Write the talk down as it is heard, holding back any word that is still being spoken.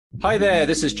Hi there,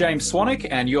 this is James Swanwick,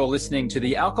 and you're listening to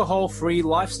the Alcohol Free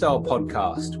Lifestyle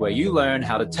Podcast, where you learn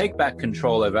how to take back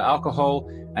control over alcohol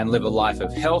and live a life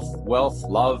of health, wealth,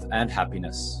 love, and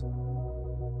happiness.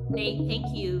 Nate,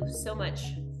 thank you so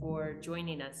much for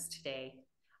joining us today.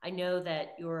 I know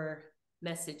that your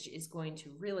message is going to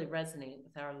really resonate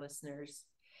with our listeners.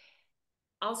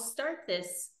 I'll start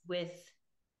this with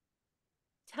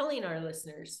telling our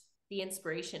listeners the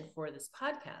inspiration for this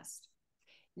podcast.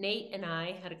 Nate and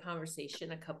I had a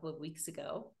conversation a couple of weeks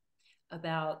ago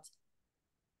about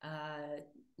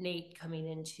Nate coming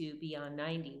into Beyond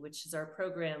 90, which is our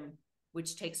program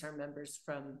which takes our members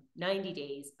from 90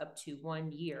 days up to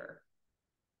 1 year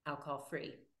alcohol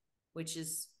free, which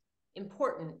is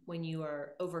important when you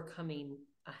are overcoming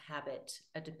a habit,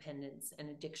 a dependence, an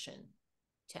addiction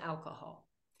to alcohol.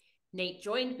 Nate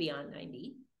joined Beyond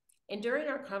 90, and during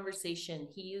our conversation,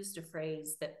 he used a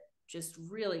phrase that just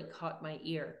really caught my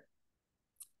ear.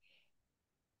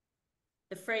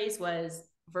 The phrase was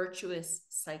virtuous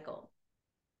cycle.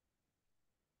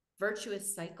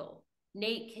 Virtuous cycle.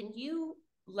 Nate, can you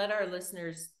let our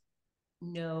listeners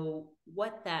know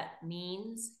what that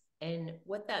means and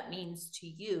what that means to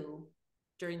you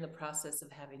during the process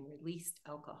of having released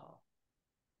alcohol?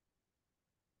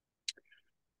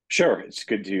 Sure. It's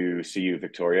good to see you,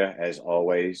 Victoria, as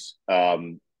always.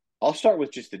 I'll start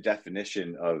with just the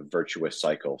definition of virtuous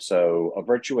cycle. So, a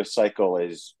virtuous cycle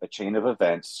is a chain of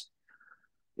events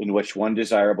in which one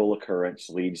desirable occurrence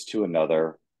leads to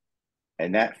another,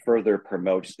 and that further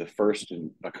promotes the first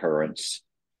occurrence,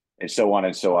 and so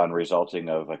on, resulting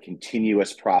of a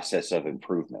continuous process of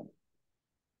improvement.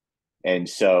 And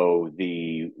so,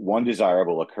 the one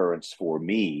desirable occurrence for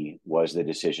me was the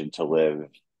decision to live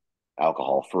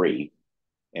alcohol free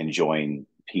and join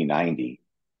P90.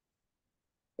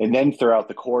 And then throughout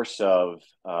the course of,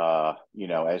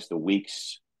 as the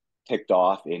weeks ticked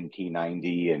off in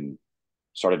P90 and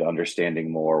started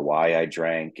understanding more why I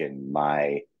drank and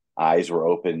my eyes were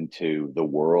open to the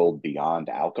world beyond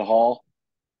alcohol,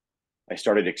 I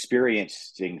started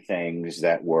experiencing things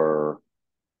that were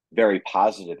very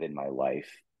positive in my life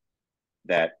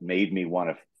that made me want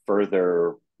to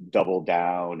further double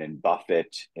down and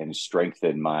buffet and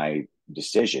strengthen my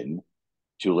decision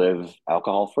to live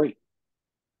alcohol free.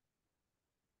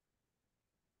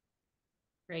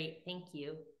 Great, thank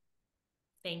you.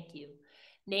 Thank you.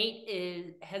 Nate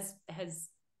is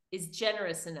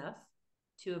generous enough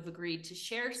to have agreed to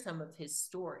share some of his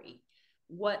story.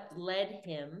 What led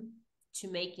him to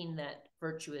making that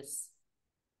virtuous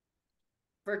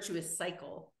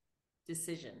cycle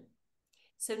decision?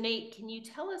 So Nate, can you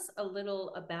tell us a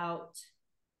little about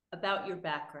your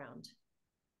background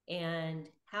and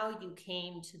how you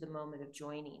came to the moment of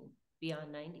joining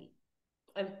Beyond 90,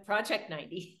 Project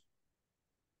 90?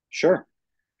 Sure.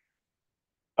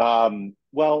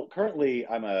 Well, currently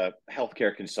I'm a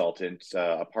healthcare consultant,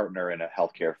 a partner in a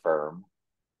healthcare firm.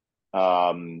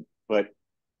 But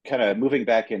kind of moving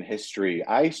back in history,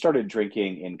 I started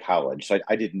drinking in college. So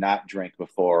I did not drink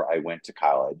before I went to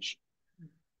college.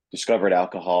 Discovered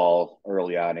alcohol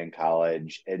early on in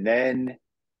college, and then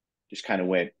just kind of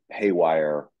went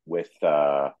haywire with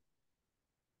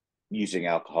using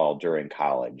alcohol during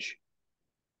college.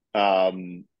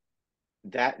 Um,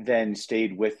 that then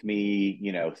stayed with me,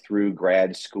 through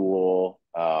grad school,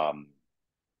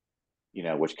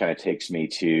 which kind of takes me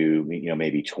to,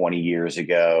 maybe 20 years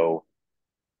ago.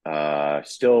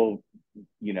 Still,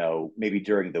 maybe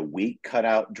during the week cut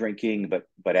out drinking,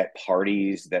 but at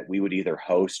parties that we would either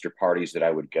host or parties that I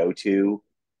would go to,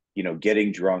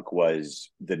 getting drunk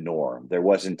was the norm. There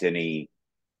wasn't any,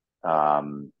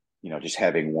 just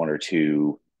having one or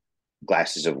two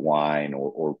glasses of wine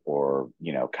or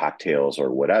cocktails or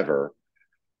whatever.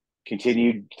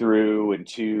 Continued through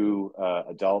into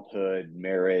adulthood,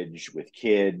 marriage with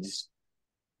kids,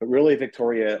 but really,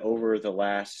 Victoria, over the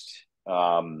last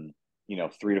 3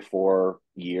 to 4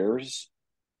 years,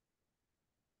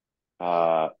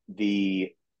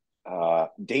 the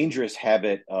dangerous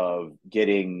habit of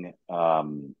getting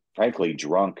frankly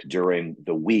drunk during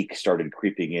the week started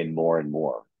creeping in more and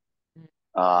more.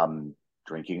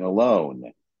 Drinking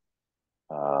alone,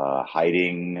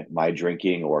 hiding my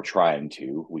drinking or trying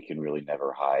to. We can really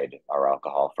never hide our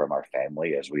alcohol from our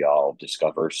family, as we all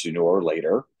discover sooner or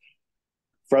later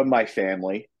from my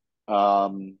family.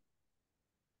 And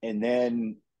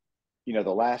then, the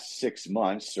last 6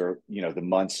 months, or, the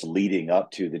months leading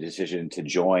up to the decision to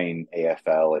join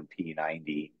AFL and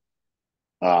P90,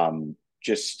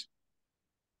 just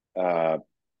got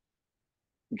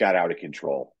out of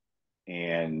control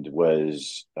and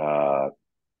was,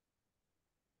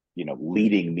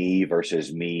 leading me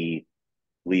versus me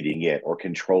leading it or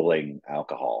controlling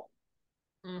alcohol.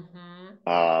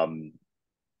 Mm-hmm.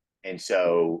 And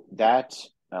so that,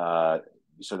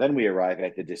 so then we arrive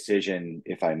at the decision,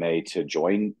 if I may, to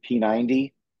join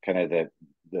P90, kind of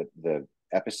the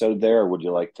episode there, or would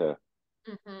you like to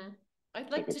Mm-hmm. I'd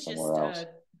take like it to somewhere just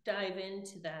else? dive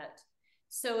into that.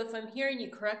 So, if I'm hearing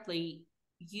you correctly,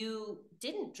 you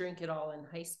didn't drink at all in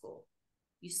high school.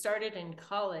 You started in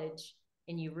college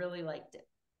and you really liked it.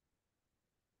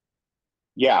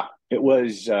 Yeah, it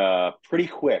was pretty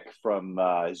quick from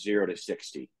 0 to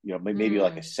 60. Maybe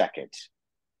like a Mm, second.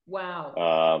 wow.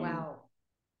 Um, Wow.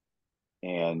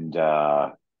 and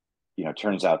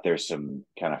turns out there's some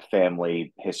kind of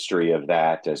family history of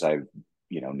that, as I've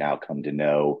now come to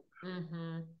know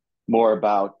Mm-hmm. more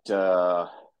about.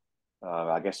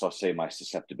 I guess I'll say my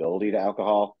susceptibility to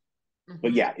alcohol. But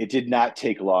Mm-hmm. yeah, it did not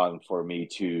take long for me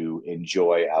to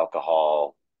enjoy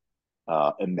alcohol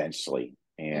immensely,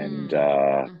 and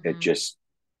Mm, it mm-hmm. just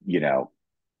you know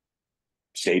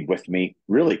stayed with me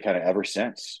really kind of ever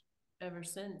since. Ever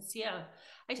since. Yeah.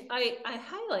 I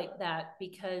highlight that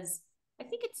because I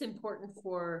think it's important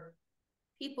for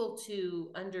people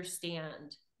to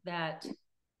understand that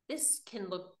this can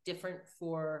look different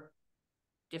for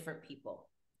different people.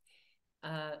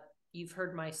 Uh, you've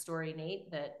heard my story, Nate,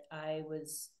 that I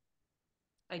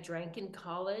drank in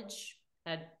college,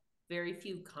 had very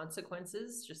few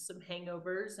consequences, just some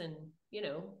hangovers and, you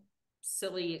know,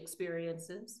 silly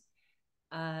experiences.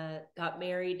 Got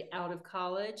married out of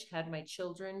college, had my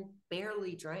children,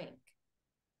 barely drank.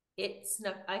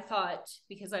 I thought,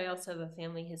 because I also have a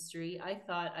family history, I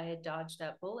thought I had dodged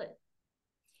that bullet.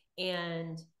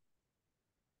 And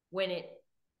when it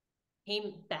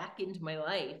came back into my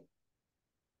life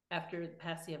after the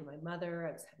passing of my mother,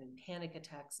 I was having panic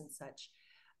attacks and such.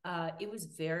 It was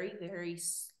very, very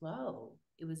slow.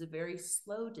 It was a very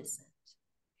slow descent.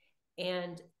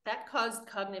 And that caused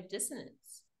cognitive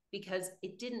dissonance because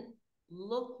it didn't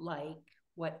look like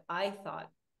what I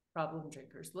thought problem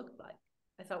drinkers looked like.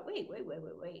 I thought, wait.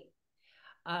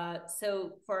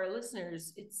 So for our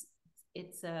listeners,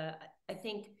 I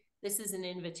think this is an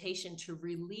invitation to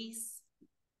release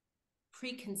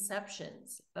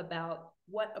preconceptions about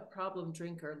what a problem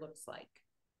drinker looks like.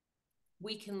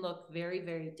 We can look very,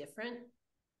 very different.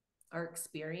 Our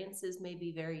experiences may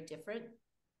be very different,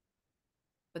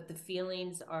 but the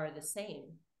feelings are the same.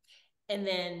 And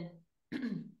then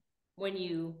when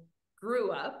you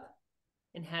grew up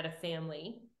and had a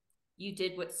family, you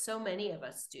did what so many of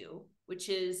us do, which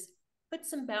is put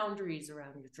some boundaries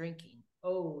around your drinking.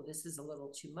 Oh, this is a little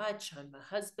too much. I'm a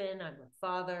husband, I'm a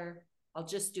father. I'll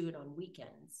just do it on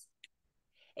weekends.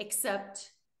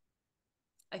 Except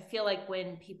I feel like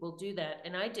when people do that,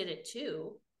 and I did it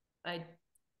too, I,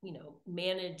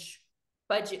 manage,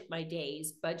 budget my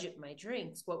days, budget my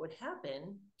drinks. What would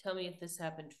happen? Tell me if this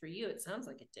happened for you. It sounds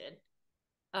like it did.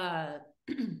 Uh,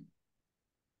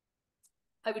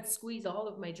 I would squeeze all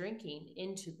of my drinking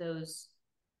into those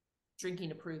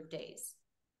drinking approved days.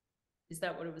 Is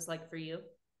that what it was like for you?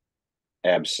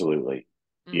 Absolutely.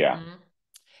 Yeah. Mm-hmm.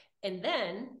 And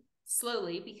then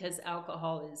slowly, because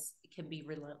alcohol can be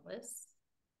relentless,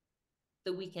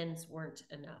 the weekends weren't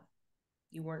enough.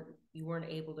 You weren't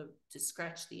able to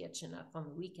scratch the itch enough on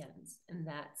the weekends, and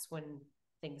that's when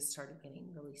things started getting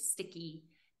really sticky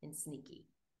and sneaky.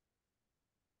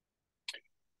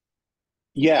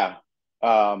 Yeah.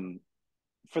 Um,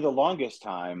 for the longest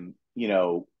time,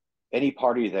 any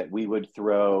party that we would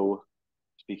throw,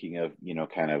 speaking of,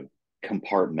 kind of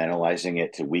compartmentalizing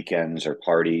it to weekends or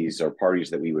parties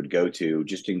that we would go to,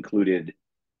 just included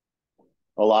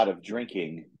a lot of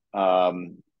drinking,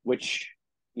 which,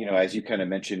 as you kind of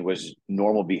mentioned, was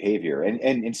normal behavior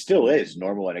and still is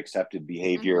normal and accepted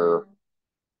behavior Mm-hmm.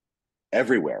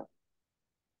 everywhere.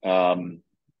 Um,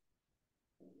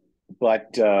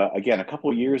 but again, a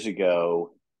couple of years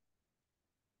ago,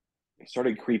 I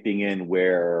started creeping in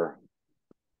where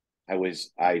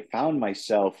I found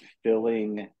myself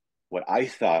filling what I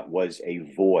thought was a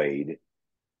void,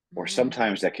 or Mm-hmm.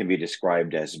 sometimes that can be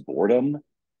described as boredom,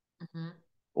 Mm-hmm.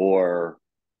 or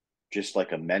just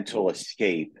like a mental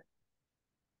escape.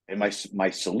 And my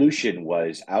solution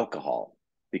was alcohol,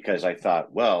 because I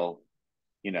thought, well,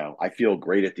 I feel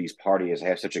great at these parties. I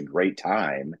have such a great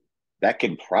time. That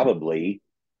can probably,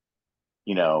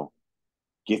 you know,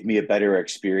 give me a better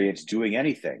experience doing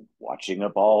anything, watching a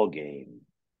ball game,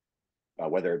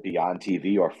 whether it be on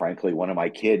TV or, frankly, one of my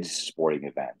kids' sporting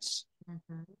events.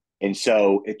 Mm-hmm. And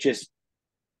so it just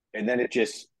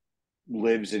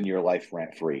lives in your life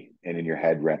rent free and in your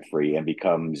head rent free and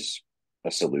becomes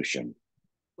a solution,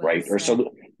 Well right? Or said.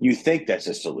 so you think that's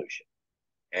a solution.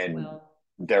 And Well,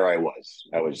 there I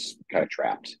was kind of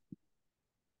trapped.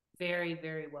 Very,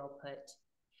 very well put.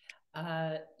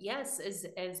 Yes,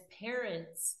 as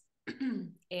parents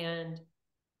and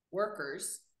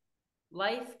workers,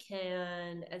 life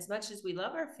can, as much as we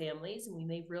love our families and we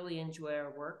may really enjoy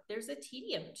our work, there's a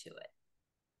tedium to it.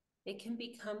 It can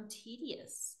become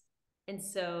tedious. And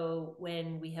so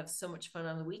when we have so much fun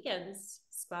on the weekends,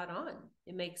 spot on.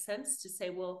 It makes sense to say,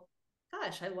 well,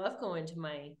 gosh, I love going to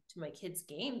my kids'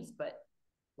 games, but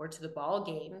or to the ball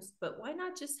games, but why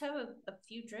not just have a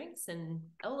few drinks and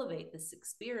elevate this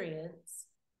experience?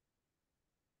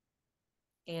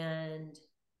 And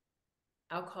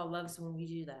alcohol loves when we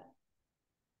do that.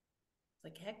 It's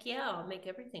like, heck yeah, I'll make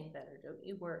everything better. Don't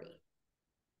you worry.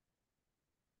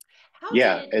 How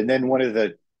Yeah, did and then one of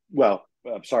the well,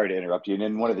 I'm sorry to interrupt you. And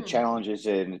then one of the mm, challenges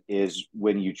is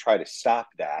when you try to stop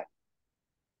that,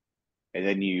 and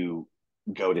then you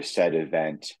go to said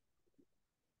event,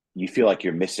 you feel like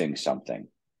you're missing something.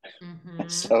 mm-hmm,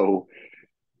 So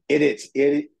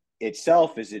it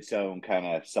itself is its own kind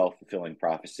of self fulfilling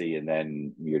prophecy, and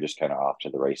then you're just kind of off to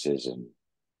the races, and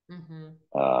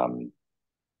mm-hmm, um,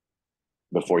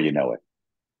 before you know it.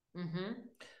 mm-hmm.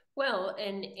 Well,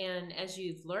 and as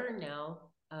you've learned now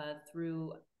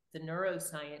through the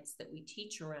neuroscience that we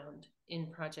teach around in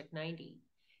Project 90,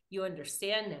 you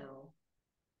understand now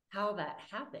how that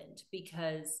happened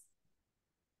because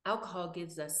alcohol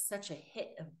gives us such a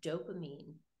hit of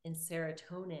dopamine and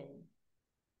serotonin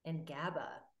and GABA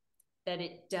that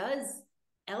it does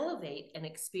elevate an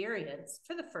experience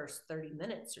for the first 30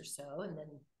 minutes or so, and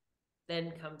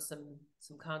then comes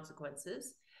some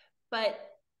consequences. But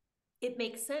it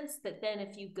makes sense that then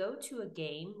if you go to a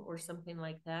game or something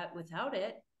like that without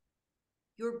it,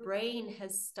 your brain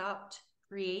has stopped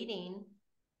creating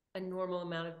a normal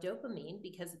amount of dopamine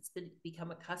because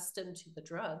become accustomed to the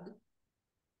drug.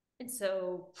 And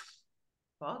so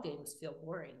ball games feel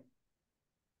boring.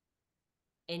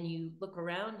 And you look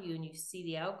around you and you see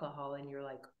the alcohol and you're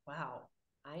like, wow,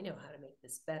 I know how to make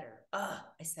this better. I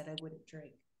said I wouldn't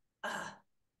drink.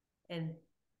 And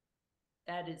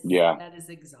Yeah. that is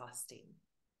exhausting.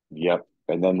 Yep.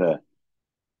 And then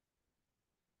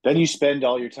you spend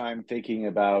all your time thinking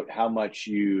about how much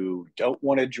you don't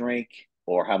want to drink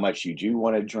or how much you do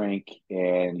want to drink,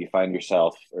 and you find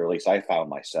yourself, or at least I found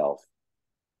myself,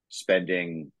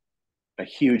 spending a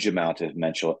huge amount of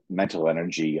mental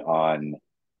energy on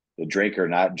the drink or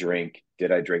not drink.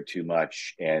 Did I drink too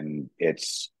much? And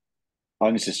it's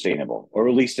unsustainable, or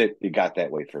at least it got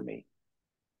that way for me.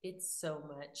 It's so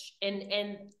much.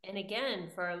 And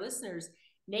again, for our listeners,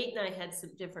 Nate and I had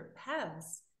some different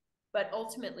paths, but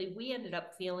ultimately we ended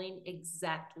up feeling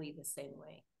exactly the same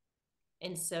way.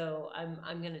 And so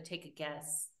I'm going to take a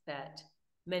guess that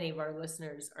many of our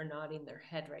listeners are nodding their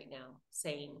head right now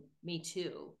saying, "Me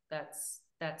too. That's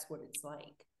what it's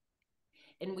like."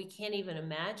 And we can't even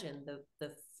imagine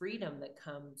the freedom that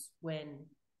comes when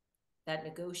that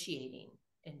negotiating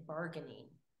and bargaining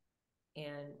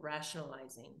and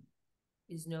rationalizing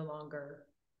is no longer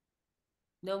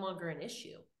an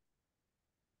issue.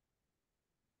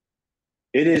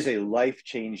 It is a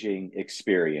life-changing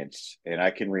experience, and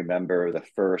I can remember the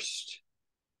first,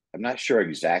 I'm not sure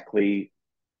exactly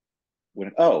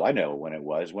when, oh, I know when it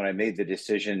was, when I made the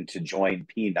decision to join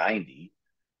P90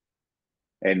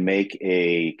 and make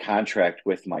a contract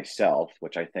with myself,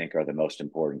 which I think are the most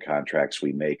important contracts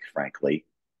we make, frankly,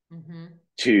 Mm-hmm.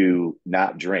 to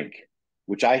not drink,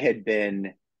 which I had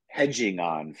been hedging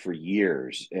on for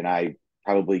years. And I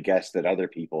probably guessed that other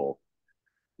people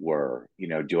were,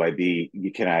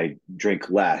 can I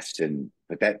drink less?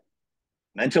 But that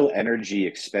mental energy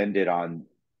expended on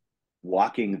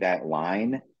walking that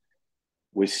line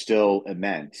was still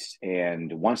immense.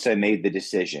 And once I made the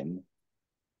decision,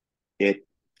 it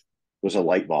was a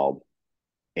light bulb,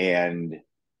 and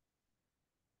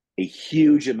a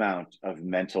huge amount of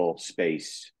mental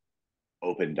space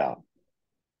opened up.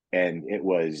 And it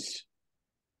was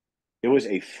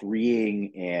a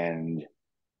freeing and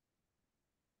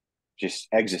just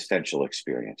existential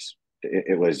experience.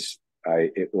 I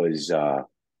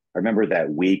remember that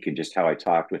week and just how I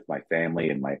talked with my family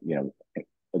and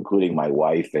including my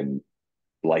wife, and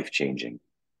life changing,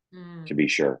 to Mm. be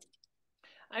sure.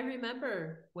 I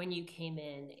remember when you came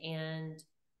in and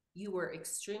you were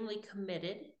extremely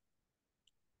committed.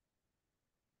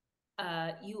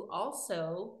 You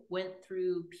also went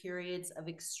through periods of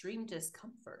extreme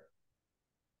discomfort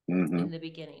Mm-hmm. in the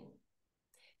beginning.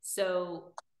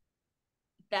 So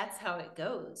that's how it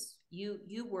goes.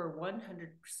 You were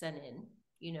 100%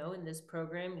 in this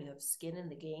program. You have skin in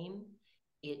the game.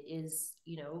 it is,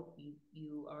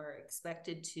 you are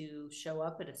expected to show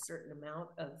up at a certain amount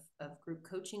of group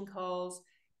coaching calls.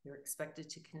 You're expected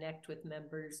to connect with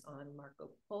members on Marco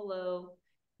Polo.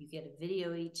 You get a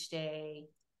video each day.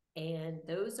 And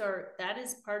that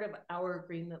is part of our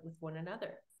agreement with one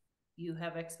another. You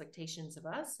have expectations of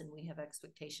us and we have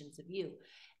expectations of you.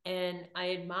 And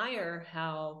I admire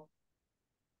how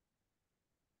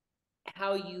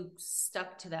you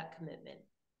stuck to that commitment.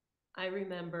 I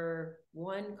remember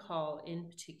one call in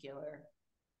particular,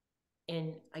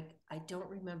 and I don't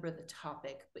remember the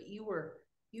topic, but you were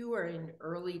in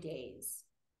early days,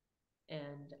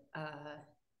 and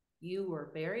you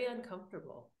were very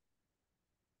uncomfortable.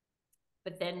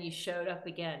 But then you showed up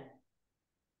again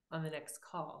on the next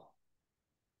call,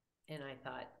 and I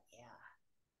thought,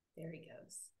 yeah, there he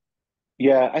goes.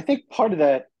 Yeah, I think part of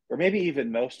that, or maybe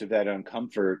even most of that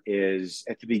uncomfort, is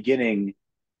at the beginning.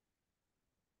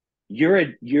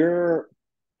 You're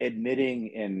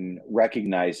admitting and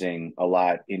recognizing a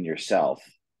lot in yourself,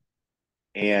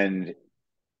 and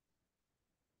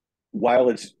while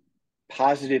it's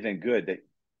positive and good that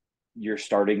you're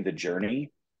starting the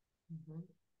journey, Mm-hmm.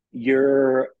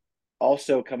 you're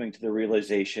also coming to the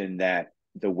realization that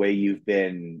the way you've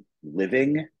been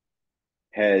living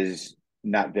has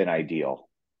not been ideal.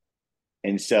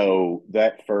 And so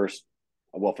that first,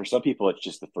 well, for some people, it's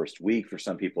just the first week. For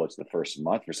some people, it's the first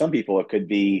month. For some people, it could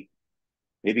be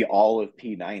maybe all of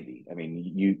P90. I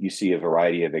mean, you see a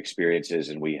variety of experiences,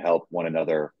 and we help one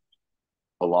another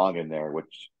along in there,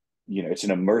 which, it's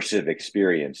an immersive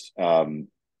experience. And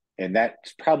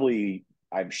that's probably,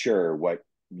 I'm sure, what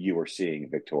you were seeing,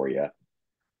 Victoria.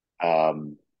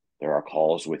 There are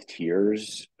calls with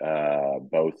tears,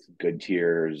 both good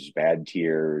tears, bad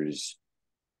tears,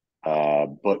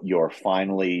 but you're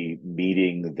finally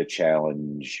meeting the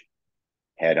challenge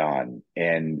head on,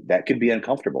 and that can be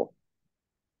uncomfortable.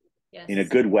 Yes. In a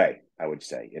good way, I would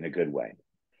say, in a good way.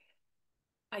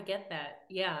 I get that.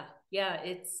 Yeah.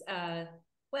 Yeah.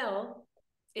 Well,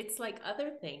 it's like other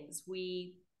things.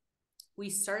 We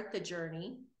start the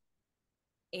journey,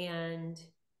 and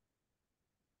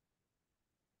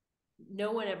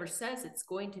no one ever says it's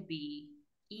going to be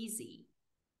easy,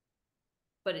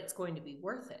 but it's going to be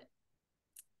worth it.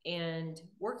 And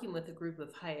working with a group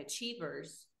of high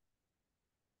achievers,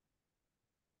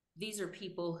 these are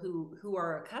people who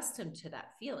are accustomed to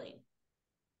that feeling.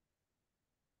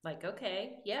 Like,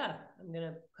 okay, yeah, I'm going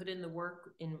to put in the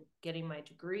work in getting my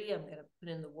degree. I'm going to put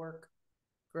in the work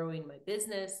growing my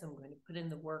business. I'm going to put in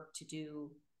the work to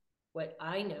do what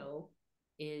I know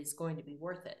is going to be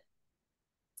worth it.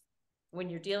 When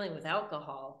you're dealing with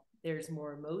alcohol, there's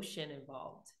more emotion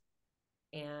involved.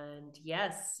 And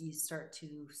yes, you start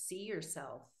to see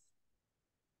yourself,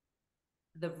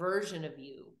 the version of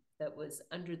you that was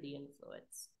under the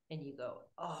influence, and you go,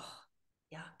 oh,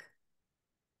 yuck.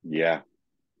 Yeah.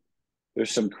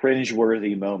 There's some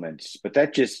cringeworthy moments, but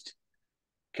that just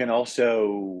can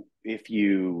also, if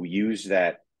you use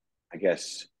that, I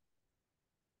guess,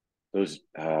 those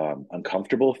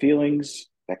uncomfortable feelings,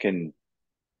 that can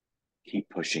keep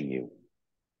pushing you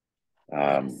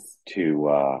Yes.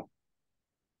 to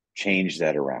change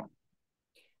that around.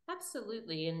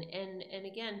 Absolutely. And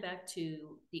again, back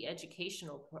to the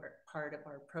educational part of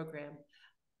our program,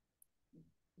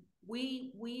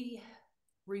 we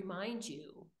remind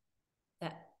you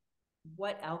that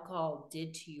what alcohol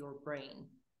did to your brain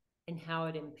and how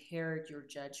it impaired your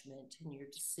judgment and your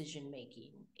decision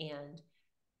making, and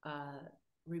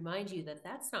remind you that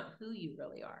that's not who you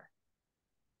really are.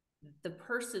 The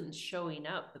person showing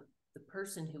up, the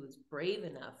person who is brave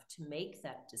enough to make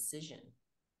that decision,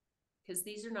 because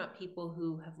these are not people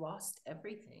who have lost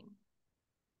everything,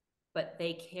 but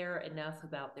they care enough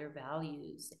about their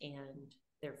values and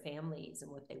their families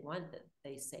and what they want that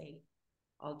they say,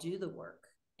 I'll do the work.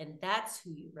 And that's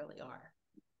who you really are.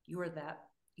 You're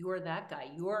that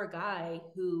guy. You're a guy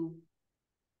who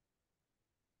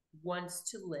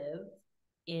wants to live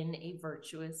in a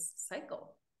virtuous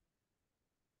cycle.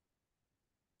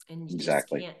 And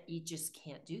Exactly. You just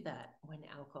can't do that when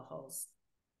alcohol's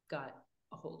got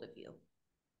a hold of you.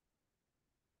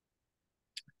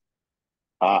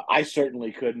 I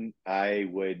certainly couldn't. I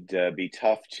would be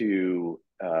tough to.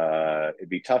 It'd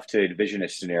be tough to envision a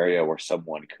scenario where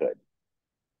someone could,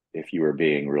 if you were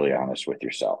being really honest with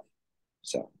yourself.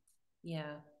 So.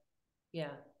 Yeah, yeah.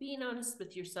 Being honest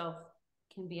with yourself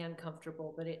can be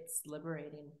uncomfortable, but it's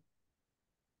liberating.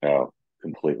 Oh,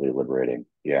 completely liberating.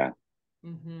 Yeah.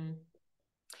 Mm-hmm.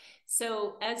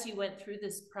 So as you went through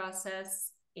this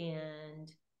process,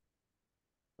 and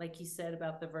like you said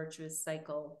about the virtuous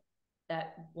cycle,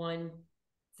 that one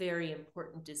very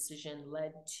important decision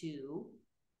led to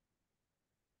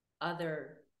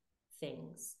other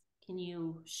things. Can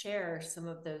you share some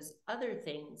of those other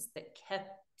things that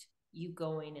kept you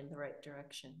going in the right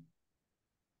direction?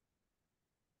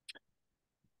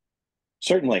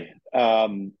 Certainly.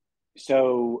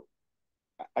 So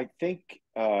I think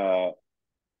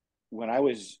when I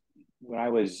was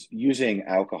using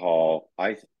alcohol,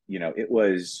 I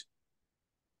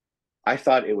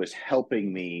thought it was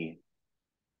helping me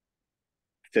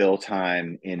fill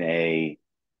time in a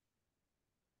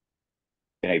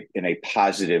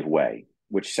positive way,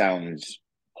 which sounds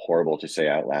horrible to say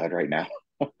out loud right now.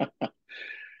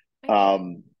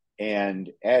 And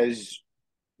as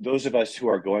those of us who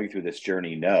are going through this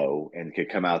journey know and could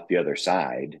come out the other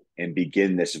side and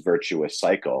begin this virtuous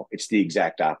cycle, it's the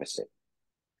exact opposite.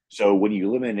 So when you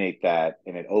eliminate that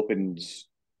and it opens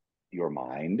your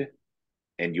mind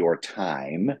and your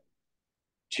time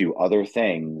to other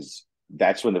things,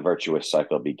 that's when the virtuous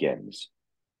cycle begins.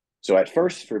 So at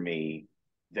first for me,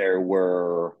 there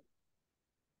were,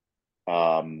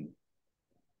 I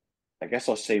guess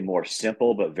I'll say more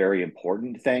simple but very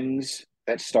important things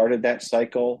that started that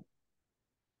cycle.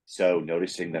 So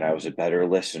noticing that I was a better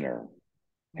listener,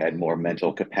 had more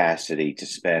mental capacity to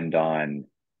spend on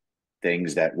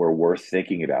things that were worth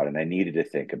thinking about and I needed to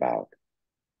think about.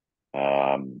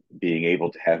 Being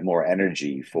able to have more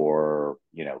energy for,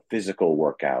 physical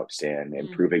workouts and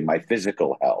improving my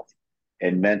physical health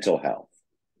and mental health.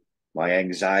 My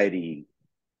anxiety,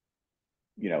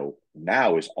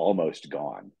 now is almost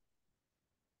gone,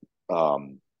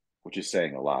 which is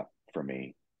saying a lot for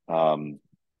me.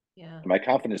 My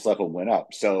confidence level went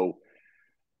up. So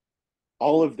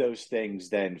all of those things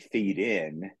then feed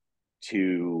in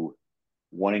to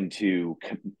wanting to,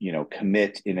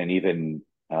 commit in an even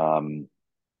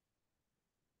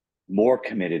more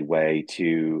committed way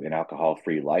to an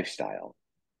alcohol-free lifestyle.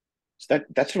 So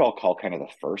that's what I'll call kind of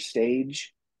the first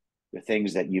stage, the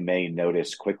things that you may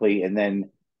notice quickly. And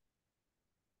then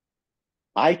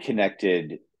I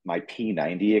connected my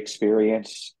P90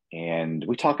 experience, and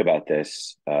we talk about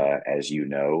this, as you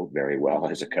know very well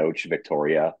as a coach,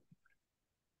 Victoria,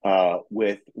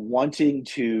 with wanting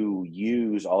to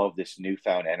use all of this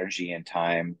newfound energy and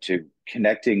time to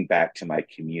connecting back to my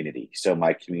community. So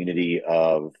my community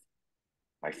of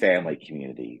my family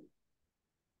community,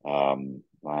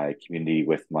 my community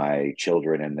with my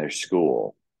children and their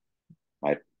school,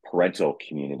 my parental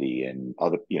community and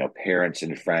other, parents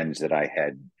and friends that I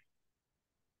had,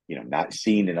 not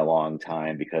seen in a long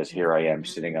time because here I am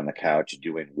sitting on the couch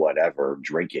doing whatever,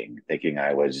 drinking, thinking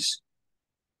I was,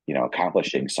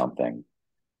 accomplishing something.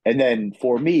 And then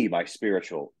for me, my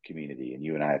spiritual community, and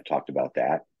you and I have talked about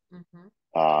that.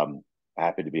 I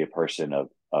happen to be a person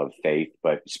of faith,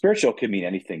 but spiritual can mean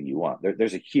anything you want.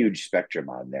 There's a huge spectrum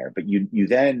on there, but you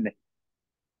then,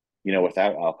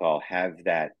 without alcohol, have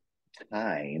that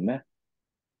time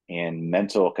and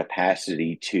mental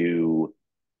capacity to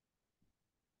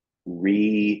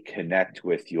reconnect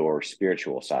with your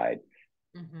spiritual side.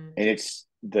 And it's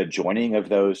the joining of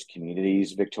those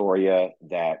communities, Victoria,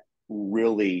 that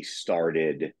really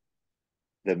started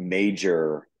the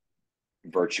major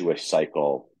virtuous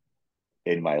cycle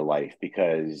in my life,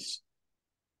 because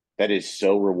that is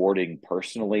so rewarding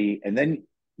personally. And then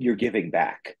you're giving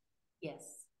back. Yes.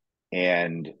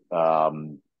 And,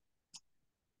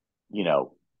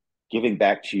 giving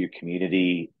back to your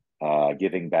community,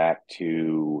 giving back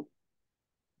to,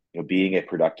 being a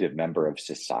productive member of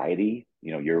society,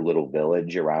 your little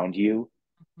village around you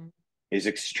is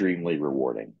extremely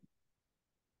rewarding.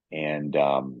 And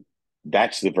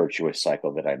that's the virtuous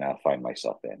cycle that I now find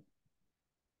myself in.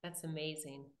 That's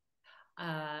amazing.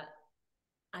 I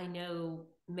know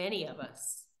many of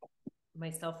us,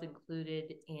 myself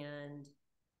included, and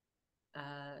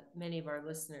many of our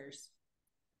listeners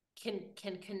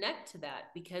can connect to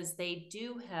that because they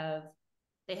have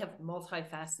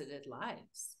multifaceted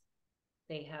lives.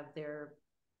 They have their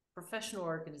professional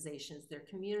organizations, their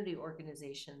community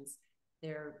organizations,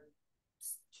 their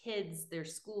kids, their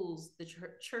schools, the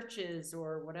churches,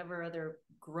 or whatever other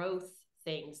growth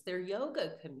things, their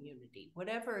yoga community,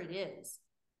 whatever it is.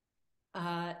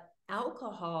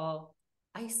 Alcohol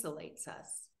isolates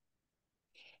us.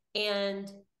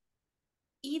 And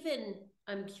even,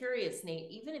 I'm curious, Nate,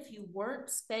 even if you weren't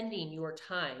spending your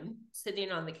time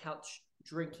sitting on the couch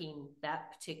drinking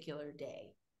that particular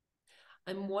day,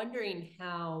 I'm wondering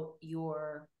how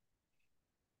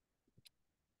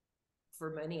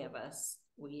for many of us,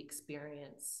 we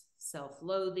experience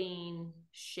self-loathing,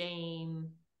 shame,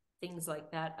 things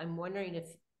like that. I'm wondering if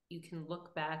you can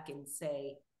look back and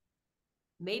say,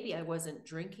 maybe I wasn't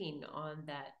drinking on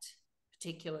that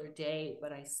particular day,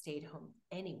 but I stayed home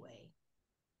anyway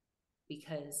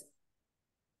because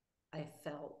I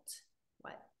felt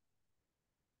what?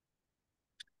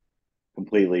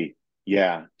 Completely.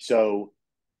 Yeah. So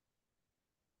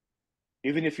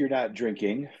even if you're not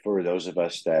drinking, for those of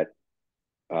us that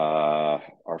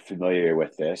are familiar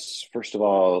with this, first of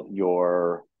all,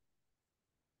 you're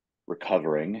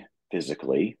recovering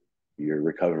physically, you're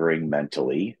recovering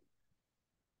mentally.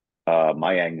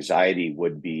 My anxiety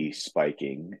would be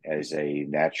spiking as a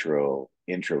natural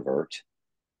introvert.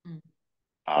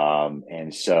 Mm.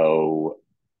 And so,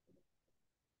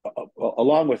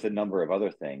 along with a number of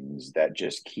other things that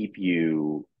just keep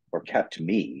you or kept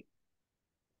me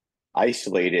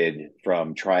isolated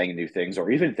from trying new things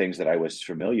or even things that I was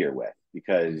familiar with,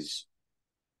 because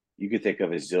you could think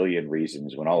of a zillion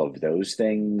reasons when all of those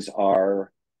things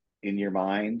are in your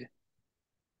mind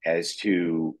as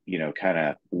to, kind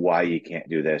of why you can't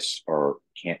do this or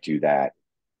can't do that,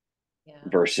 Yeah.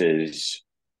 versus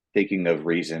thinking of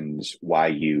reasons why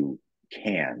you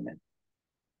can,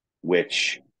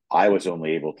 which I was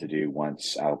only able to do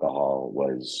once alcohol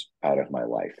was out of my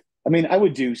life. I mean, I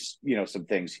would do, some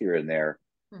things here and there,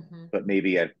 Mm-hmm. but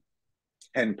maybe at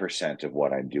 10% of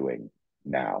what I'm doing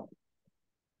now.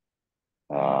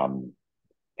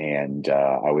 And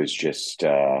I was just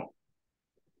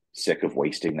sick of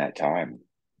wasting that time.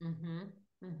 Mm-hmm.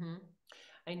 Mm-hmm.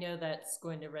 I know that's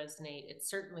going to resonate. It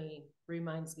certainly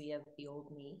reminds me of the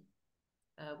old me.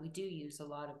 We do use a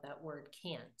lot of that word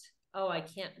can't. Oh, I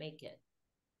can't make it.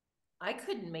 I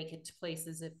couldn't make it to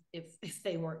places if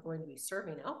they weren't going to be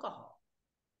serving alcohol.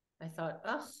 I thought,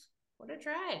 ugh, what a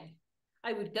drag.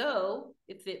 I would go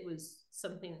if it was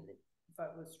something that if I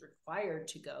was required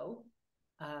to go.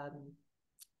 Um,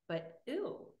 but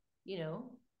ew,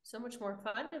 so much more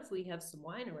fun if we have some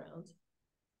wine around.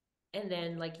 And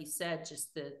then, like you said,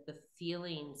 just the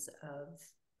feelings of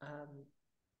um,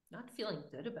 not feeling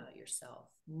good about yourself,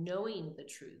 knowing the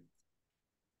truth,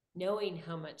 knowing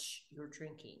how much you're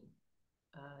drinking,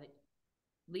 uh,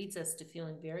 leads us to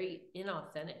feeling very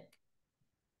inauthentic.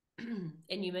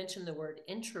 And you mentioned the word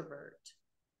introvert.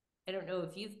 I don't know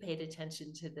if you've paid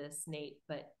attention to this, Nate,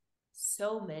 but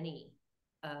so many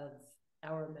of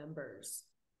our members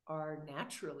are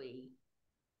naturally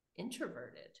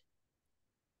introverted.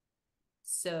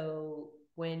 So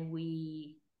when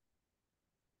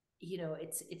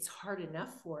it's hard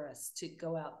enough for us to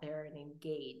go out there and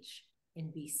engage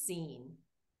and be seen.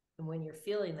 And when you're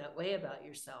feeling that way about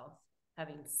yourself,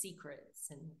 having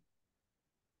secrets and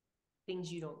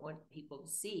things you don't want people to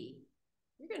see,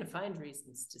 you're going to find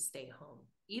reasons to stay home,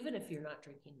 even if you're not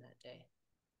drinking that day.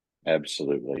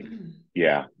 Absolutely.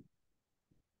 Yeah.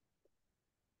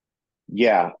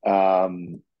 Yeah.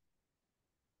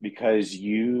 Because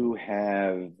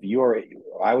I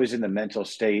was in the mental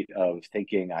state of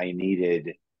thinking I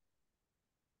needed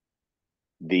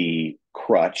the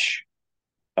crutch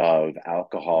of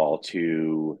alcohol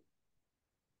to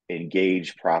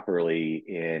engage properly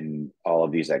in all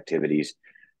of these activities.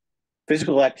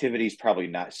 Physical activities, probably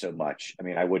not so much. I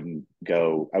mean, I wouldn't,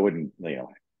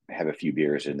 have a few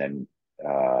beers and then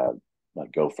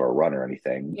like go for a run or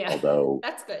anything. Yeah, Although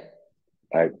that's good.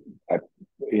 I, I,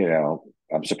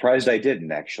 I'm surprised I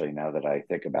didn't actually, now that I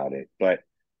think about it. But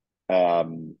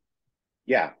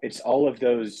yeah, it's all of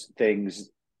those things.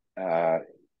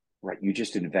 Right. You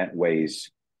just invent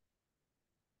ways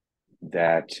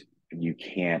that you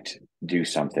can't do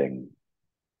something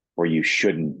or you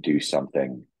shouldn't do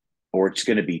something, or it's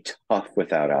going to be tough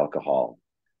without alcohol,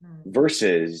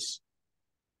 versus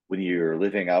when you're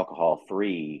living alcohol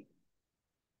free,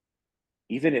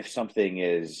 even if something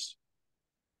is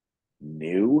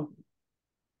new,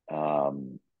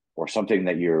 or something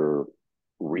that you're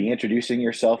reintroducing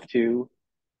yourself to,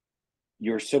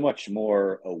 you're so much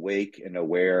more awake and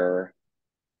aware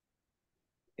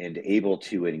and able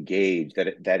to engage that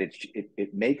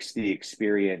it makes the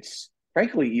experience,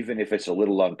 frankly, even if it's a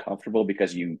little uncomfortable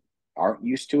because you aren't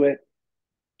used to it,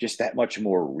 just that much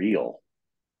more real.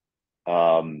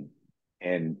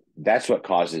 And that's what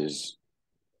causes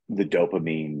the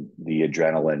dopamine, the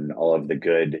adrenaline, all of the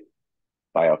good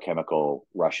biochemical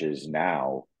rushes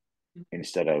now,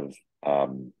 instead of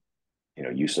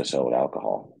useless old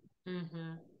alcohol.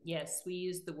 Mm-hmm. Yes, we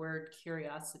use the word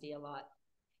curiosity a lot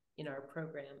in our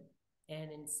program.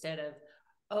 And instead of,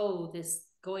 oh, this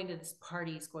going to this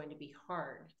party is going to be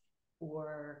hard,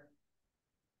 or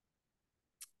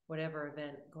whatever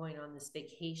event, going on this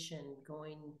vacation,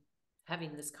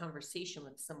 having this conversation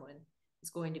with someone is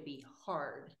going to be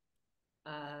hard.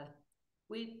 Uh,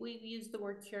 we use the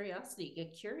word curiosity.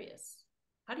 Get curious.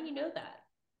 How do you know that?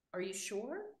 Are you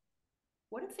sure?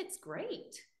 What if it's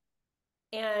great?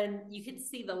 And you could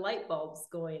see the light bulbs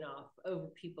going off over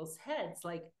people's heads.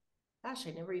 Like, gosh,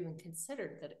 I never even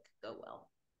considered that it could go well.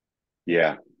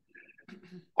 Yeah.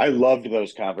 I loved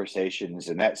those conversations,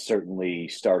 and that certainly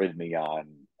started me on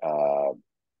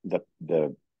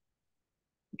the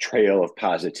trail of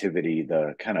positivity,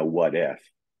 the kind of what if.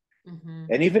 Mm-hmm.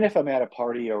 And even if I'm at a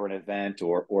party or an event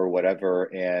or whatever,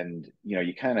 and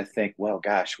you kind of think, well,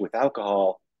 gosh, with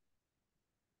alcohol,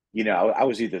 I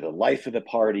was either the life of the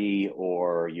party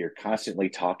or you're constantly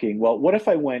talking. Well, what if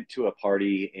I went to a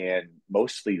party and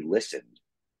mostly listened?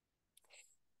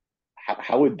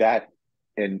 How would that?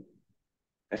 And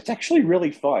it's actually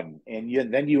really fun.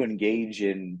 And then you engage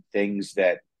in things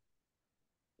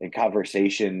in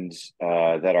conversations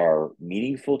that are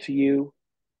meaningful to you.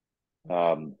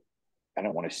 I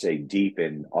don't want to say deep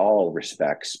in all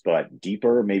respects, but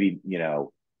deeper, maybe,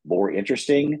 more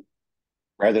interesting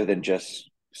rather than just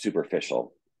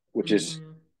superficial, which is,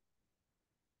 Mm-hmm.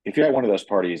 if you're at one of those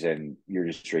parties and you're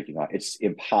just drinking on, it's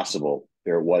impossible.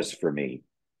 There was for me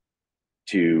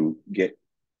to get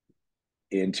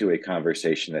into a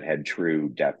conversation that had true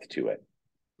depth to it.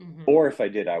 Mm-hmm. Or if I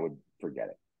did, I would forget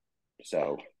it.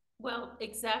 So, Well,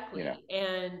 exactly.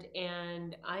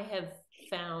 And I have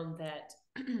found that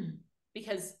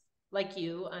because like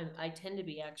you, I tend to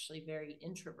be actually very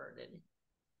introverted.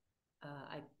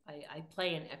 I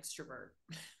play an extrovert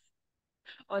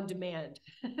on demand.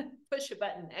 Push a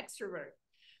button, extrovert.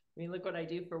 I mean, look what I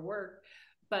do for work.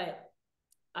 But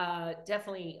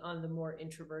definitely on the more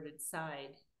introverted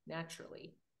side,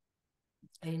 naturally.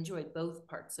 I enjoy both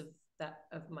parts of that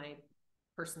of my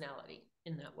personality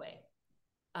in that way.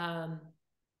 Um,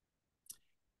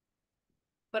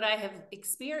 but I have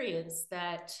experienced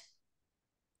that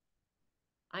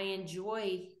I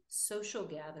enjoy social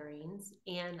gatherings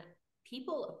and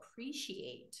people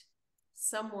appreciate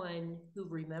someone who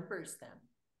remembers them,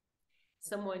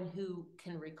 someone who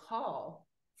can recall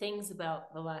things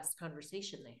about the last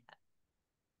conversation they had.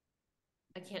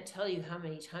 I can't tell you how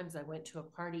many times I went to a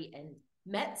party and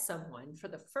met someone for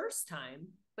the first time,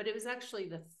 but it was actually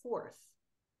the fourth.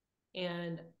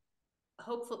 And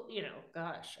hopefully,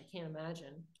 gosh, I can't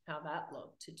imagine how that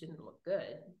looked. It didn't look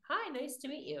good. Hi, nice to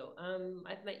meet you.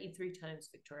 I've met you 3 times,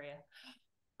 Victoria.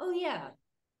 Oh yeah.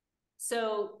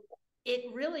 So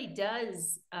it really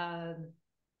does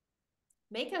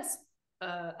make us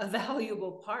a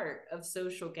valuable part of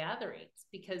social gatherings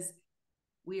because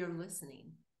we are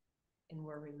listening and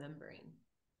we're remembering.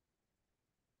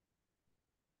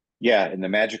 yeah. And the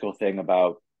magical thing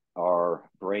about our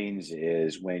brains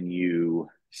is when you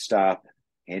stop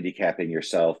handicapping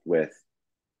yourself with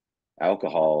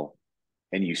alcohol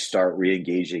and you start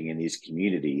re-engaging in these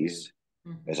communities,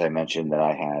 Mm-hmm. as I mentioned that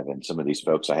I have, and some of these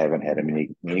folks I haven't had a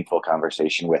meaningful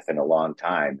conversation with in a long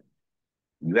time,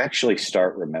 you actually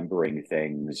start remembering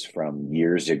things from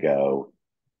years ago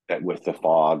that with the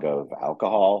fog of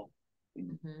alcohol,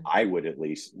 Mm-hmm. I would at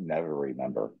least never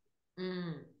remember.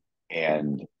 Mm.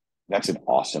 And that's an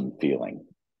awesome feeling.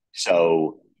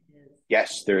 So,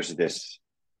 yes, there's this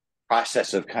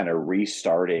process of kind of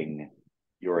restarting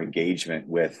your engagement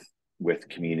with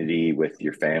community, with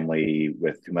your family,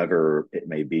 with whomever it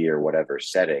may be or whatever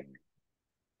setting.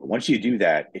 But once you do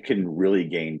that, it can really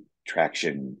gain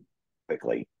traction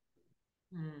quickly,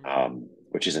 Mm.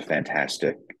 which is a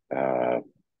fantastic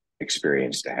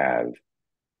experience to have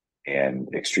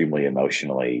and extremely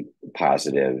emotionally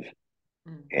positive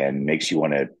Mm. and makes you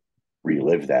want to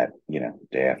relive that,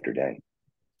 day after day.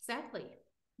 Exactly.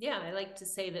 Yeah, I like to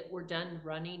say that we're done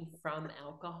running from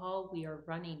alcohol. We are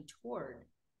running toward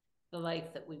the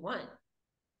life that we want.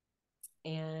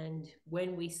 And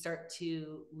when we start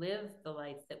to live the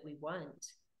life that we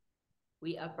want,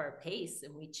 we up our pace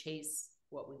and we chase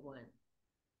what we want.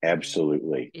 And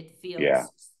Absolutely. it Yeah.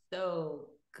 feels so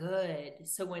good.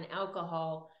 So when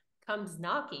alcohol comes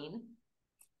knocking,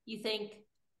 you think,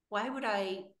 why would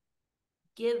I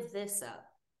give this up?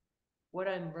 What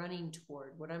I'm running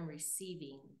toward, what I'm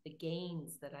receiving, the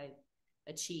gains that I've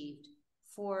achieved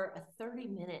for a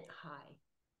 30-minute high.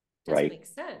 Doesn't Right. make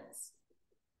sense.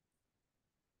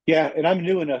 Yeah. And I'm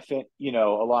new enough,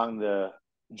 along the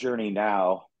journey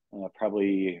now,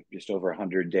 probably just over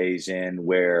 100 days in,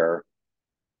 where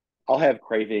I'll have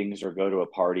cravings or go to a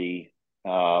party.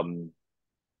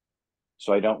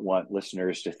 So I don't want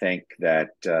listeners to think that,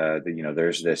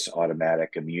 there's this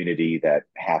automatic immunity that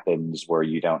happens where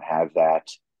you don't have that.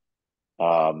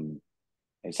 And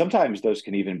sometimes those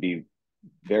can even be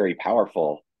very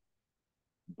powerful.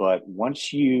 But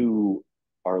once you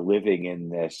are living in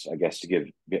this, I guess to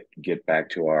get back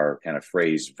to our kind of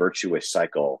phrase, virtuous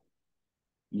cycle,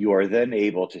 you are then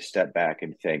able to step back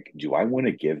and think, do I want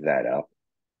to give that up?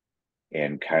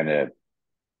 and kind of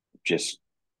just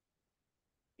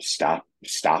stop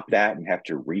that and have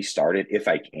to restart it if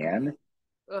I can.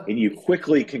 Ugh, And you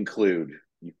quickly conclude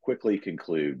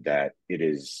that it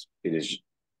is,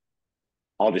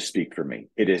 I'll just speak for me.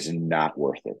 It is not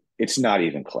worth it. It's not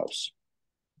even close.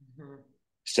 Mm-hmm.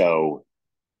 So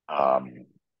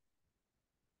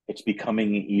it's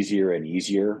becoming easier and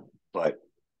easier, but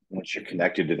once you're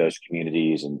connected to those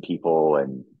communities and people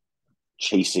and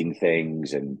chasing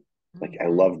things, and like, I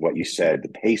love what you said, the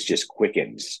pace just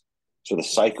quickens. So the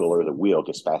cycle or the wheel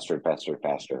gets faster and faster and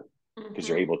faster because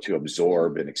you're able to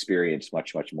absorb and experience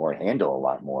much, much more and handle a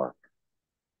lot more.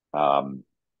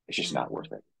 It's just not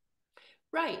worth it.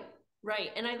 Right, right.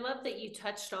 And I love that you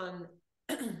touched on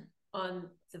on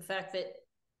the fact that,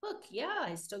 look, yeah,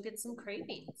 I still get some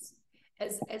cravings.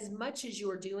 As much as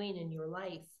you're doing in your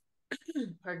life,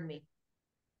 pardon me,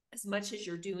 as much as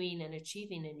you're doing and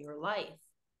achieving in your life,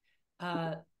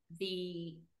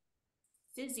 the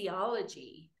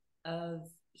physiology of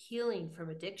healing from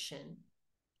addiction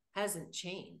hasn't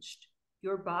changed.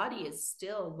 Your body is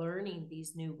still learning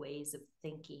these new ways of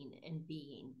thinking and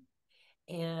being.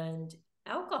 And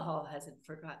alcohol hasn't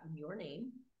forgotten your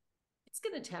name. It's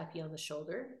going to tap you on the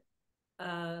shoulder.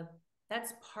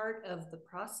 That's part of the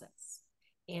process.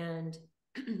 And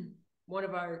one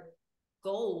of our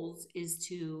goals is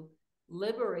to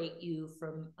liberate you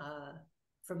from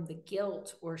the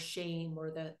guilt or shame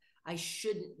or the I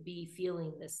shouldn't be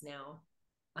feeling this now,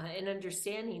 and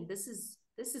understanding this is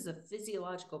a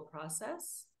physiological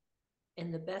process,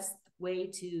 and the best way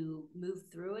to move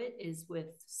through it is with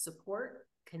support,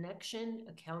 connection,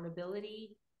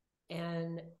 accountability,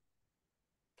 and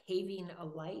paving a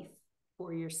life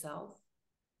for yourself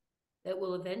that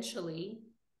will eventually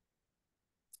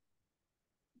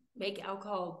make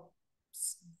alcohol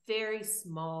very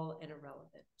small and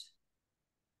irrelevant.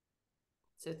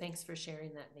 So thanks for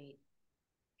sharing that, Nate.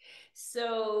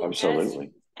 So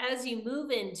absolutely, as you move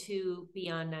into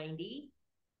Beyond 90,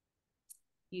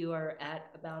 you are at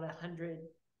about 100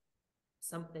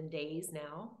 something days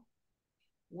now.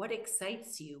 What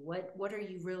excites you? What are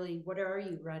you running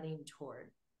toward?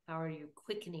 How are you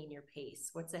quickening your pace?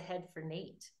 What's ahead for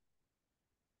Nate?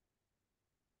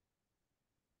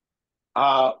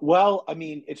 Well, I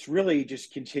mean, it's really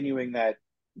just continuing that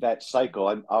cycle.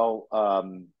 I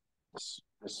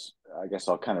guess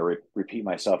I'll kind of repeat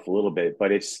myself a little bit,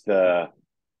 but it's the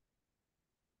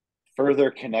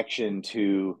further connection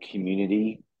to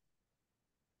community,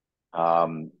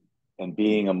 and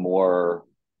being a more,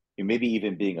 maybe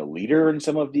even being a leader in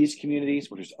some of these communities,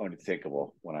 which was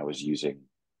unthinkable when I was using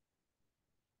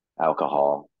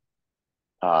alcohol,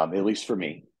 at least for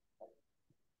me.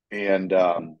 And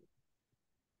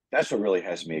that's what really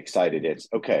has me excited. It's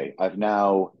okay, I've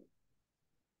now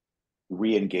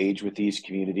re-engaged with these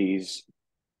communities.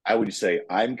 I would say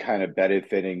I'm kind of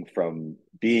benefiting from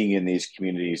being in these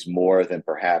communities more than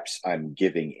perhaps I'm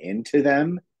giving into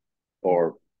them,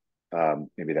 or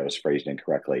maybe that was phrased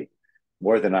incorrectly,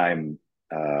 more than I'm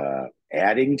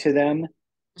adding to them.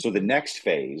 So the next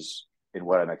phase in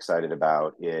what I'm excited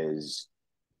about is,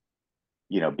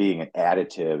 being an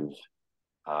additive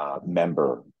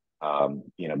member,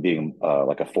 being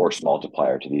like a force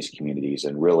multiplier to these communities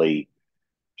and really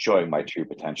showing my true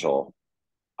potential,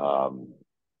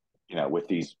 with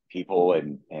these people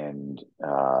and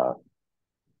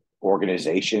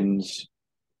organizations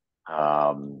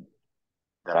that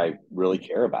I really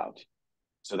care about.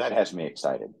 So that has me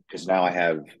excited because now I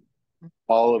have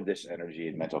all of this energy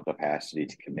and mental capacity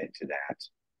to commit to that.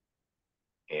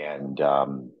 And,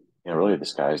 really the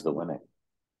sky's the limit.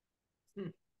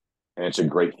 And it's a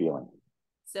great feeling.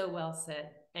 So well said.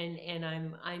 And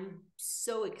I'm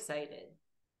so excited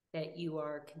that you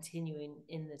are continuing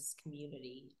in this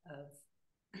community of,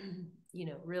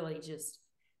 really just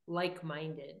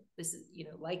like-minded. This is,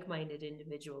 like-minded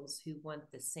individuals who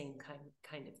want the same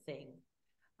kind of thing,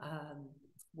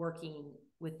 working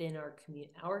within our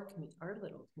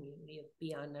little community of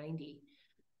Beyond 90,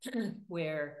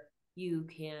 where you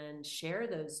can share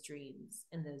those dreams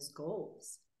and those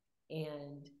goals,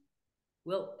 and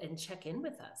check in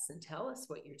with us and tell us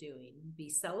what you're doing, be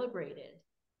celebrated,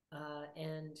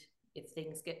 and if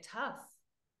things get tough,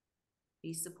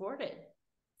 be supported.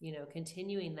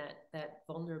 Continuing that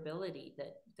vulnerability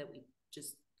that we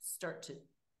just start to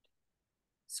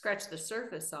scratch the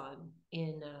surface on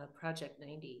in Project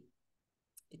 90.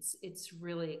 It's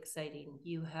really exciting.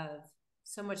 You have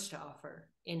so much to offer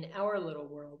in our little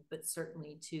world, but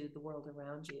certainly to the world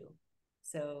around you.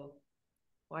 So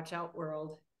watch out,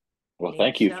 world. Well,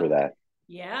 thank you for that.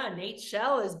 Yeah, Nate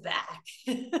Schoell is back.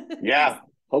 Yeah,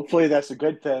 hopefully that's a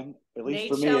good thing. At least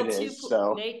Nate for me, Schoell it is.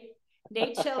 So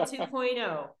Nate Schoell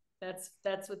 2.0.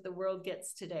 That's what the world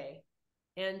gets today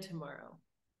and tomorrow.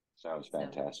 Sounds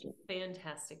fantastic. So,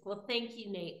 fantastic. Well, thank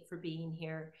you, Nate, for being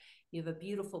here. You have a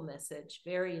beautiful message,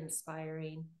 very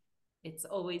inspiring. It's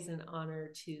always an honor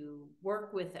to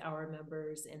work with our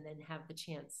members and then have the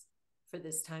chance for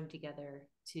this time together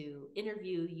to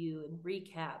interview you and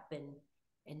recap and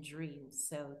dream.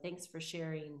 So thanks for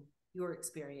sharing your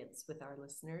experience with our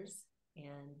listeners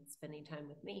and spending time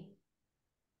with me.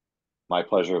 My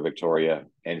pleasure, Victoria.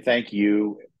 And thank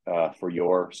you for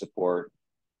your support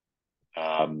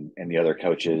and the other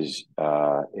coaches.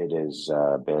 It has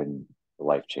been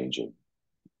life-changing.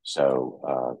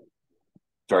 So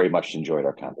very much enjoyed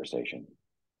our conversation.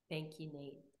 Thank you,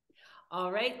 Nate.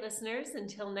 All right, listeners,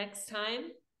 until next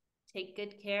time, take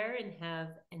good care and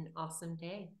have an awesome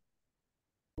day.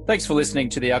 Thanks for listening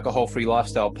to the Alcohol Free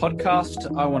Lifestyle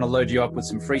podcast. I want to load you up with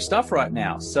some free stuff right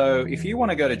now. So if you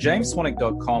want to go to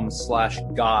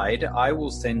jamesswanwick.com/guide, I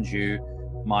will send you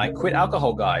my Quit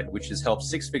Alcohol Guide, which has helped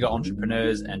six-figure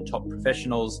entrepreneurs and top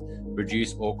professionals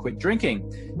reduce or quit drinking.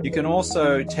 You can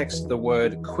also text the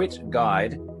word Quit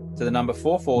Guide to the number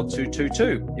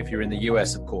 44222 if you're in the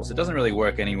US, of course. It doesn't really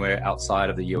work anywhere outside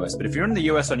of the US, but if you're in the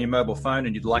US on your mobile phone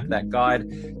and you'd like that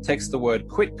guide, text the word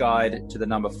Quit Guide to the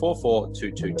number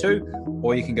 44222,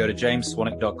 or you can go to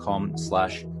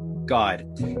jamesswanwick.com/guide.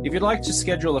 If you'd like to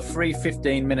schedule a free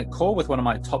 15-minute call with one of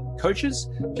my top coaches,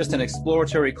 just an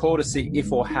exploratory call to see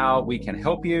if or how we can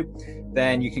help you,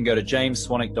 then you can go to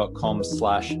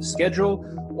jamesswanwick.com/schedule,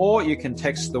 or you can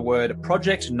text the word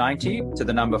Project 90 to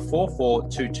the number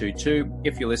 44222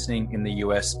 if you're listening in the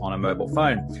US on a mobile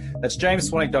phone. That's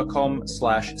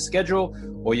jamesswanwick.com/schedule,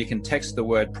 or you can text the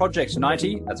word Project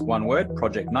 90, that's one word,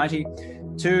 Project 90,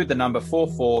 to the number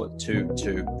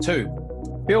 44222.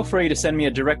 Feel free to send me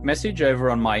a direct message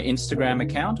over on my Instagram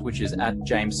account, which is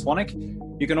 @JamesSwanwick.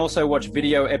 You can also watch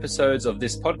video episodes of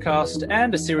this podcast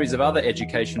and a series of other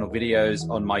educational videos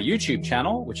on my YouTube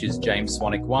channel, which is James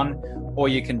Swanwick 1, or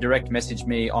you can direct message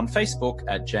me on Facebook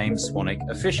 @James Swanwick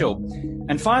Official.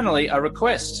 And finally, a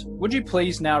request. Would you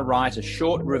please now write a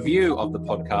short review of the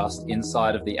podcast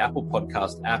inside of the Apple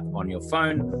Podcast app on your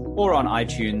phone or on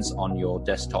iTunes on your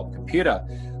desktop computer?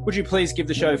 Would you please give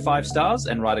the show 5 stars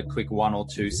and write a quick 1 or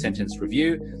 2 sentence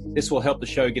review? This will help the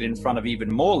show get in front of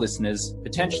even more listeners,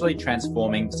 potentially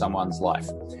transforming someone's life.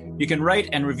 You can rate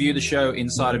and review the show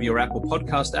inside of your Apple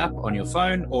Podcast app on your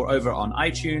phone or over on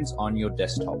iTunes on your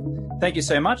desktop. Thank you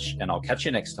so much, and I'll catch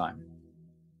you next time.